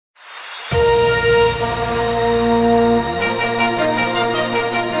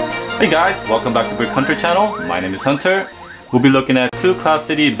Hey guys, welcome back to Brick Hunter channel. My name is Hunter. We'll be looking at two Cloud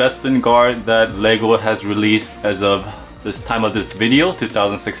City Bespin guard that LEGO has released as of this time of this video,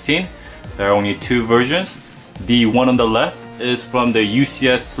 2016. There are only two versions. The one on the left is from the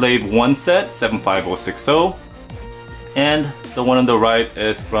UCS Slave I set, 75060. And the one on the right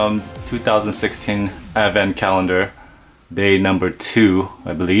is from 2016 Advent Calendar, day number 2,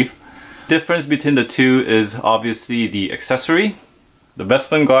 I believe. Difference between the two is obviously the accessory. The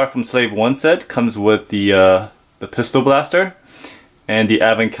Bespin guard from Slave I set comes with the pistol blaster, and the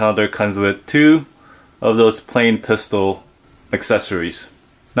Advent Calendar comes with two of those plain pistol accessories.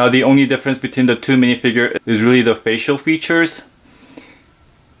 Now the only difference between the two minifigure is really the facial features.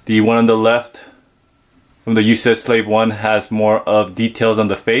 The one on the left from the UCS Slave I has more of details on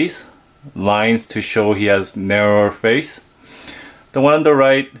the face, lines to show he has narrower face. The one on the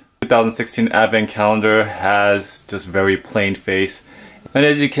right, 2016 Advent Calendar, has just very plain face. And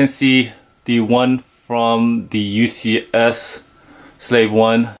as you can see, the one from the UCS Slave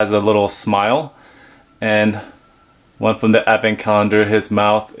I has a little smile, and one from the Advent Calendar, his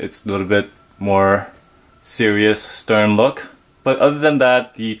mouth, it's a little bit more serious, stern look. But other than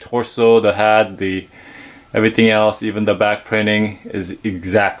that, the torso, the hat, everything else, even the back printing is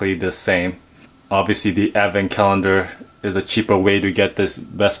exactly the same. Obviously the Advent Calendar is a cheaper way to get this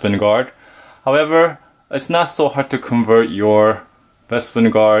Bespin guard. However, it's not so hard to convert your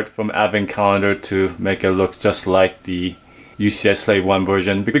Bespin guard from Advent Calendar to make it look just like the UCS Slave I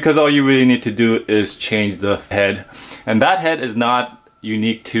version, because all you really need to do is change the head. And that head is not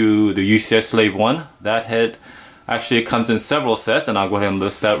unique to the UCS Slave I. That head actually comes in several sets, and I'll go ahead and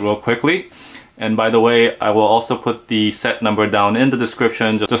list that real quickly. And by the way, I will also put the set number down in the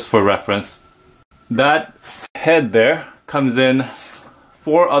description just for reference. That head there comes in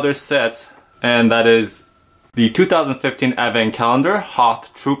 4 other sets, and that is the 2015 Advent Calendar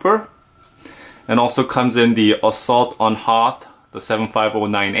Hoth Trooper, and also comes in the Assault on Hoth, the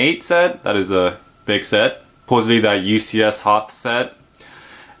 75098 set. That is a big set, supposedly that UCS Hoth set.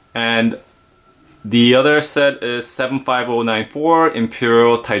 And the other set is 75094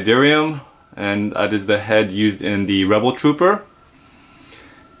 Imperial Tydirium, and that is the head used in the Rebel Trooper.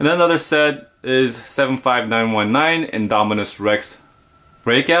 And another set is 75919 Indominus Rex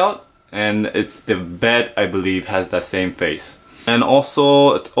Breakout, and it's the bed, I believe, has that same face. And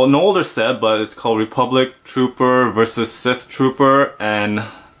also an older set, but it's called Republic Trooper versus Sith Trooper, and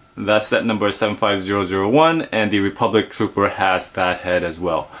that set number is 75001, and the Republic Trooper has that head as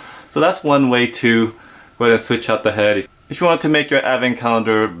well. So that's one way to go ahead and switch out the head. If you want to make your Advent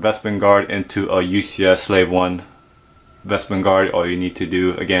Calendar Bespin guard into a UCS Slave I Bespin guard, all you need to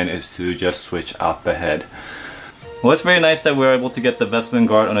do again is to just switch out the head. Well, it's very nice that we're able to get the Bespin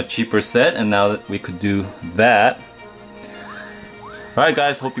guard on a cheaper set, and now that we could do that. Alright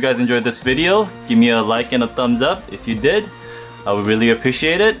guys, hope you guys enjoyed this video. Give me a like and a thumbs up if you did. I would really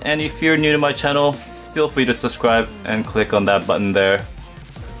appreciate it. And if you're new to my channel, feel free to subscribe and click on that button there.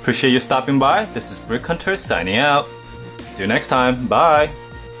 Appreciate you stopping by. This is Brick Hunter signing out. See you next time. Bye!